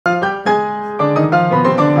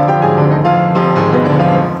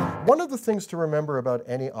One of the things to remember about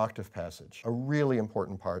any octave passage, a really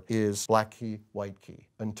important part, is black key, white key,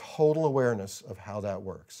 and total awareness of how that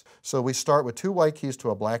works. So we start with 2 white keys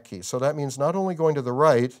to a black key. So that means not only going to the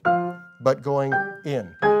right, but going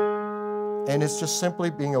in. And it's just simply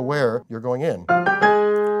being aware you're going in.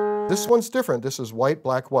 This one's different. This is white,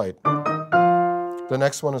 black, white. The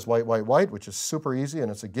next one is white, white, white, which is super easy and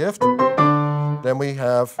it's a gift. Then we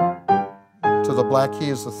have to the black key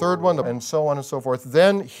is the third one, and so on and so forth.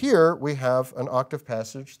 Then here we have an octave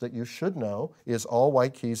passage that you should know is all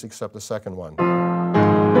white keys except the second one.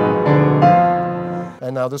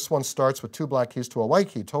 And now this one starts with 2 black keys to a white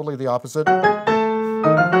key, totally the opposite.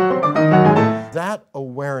 That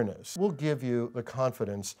awareness will give you the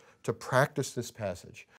confidence to practice this passage.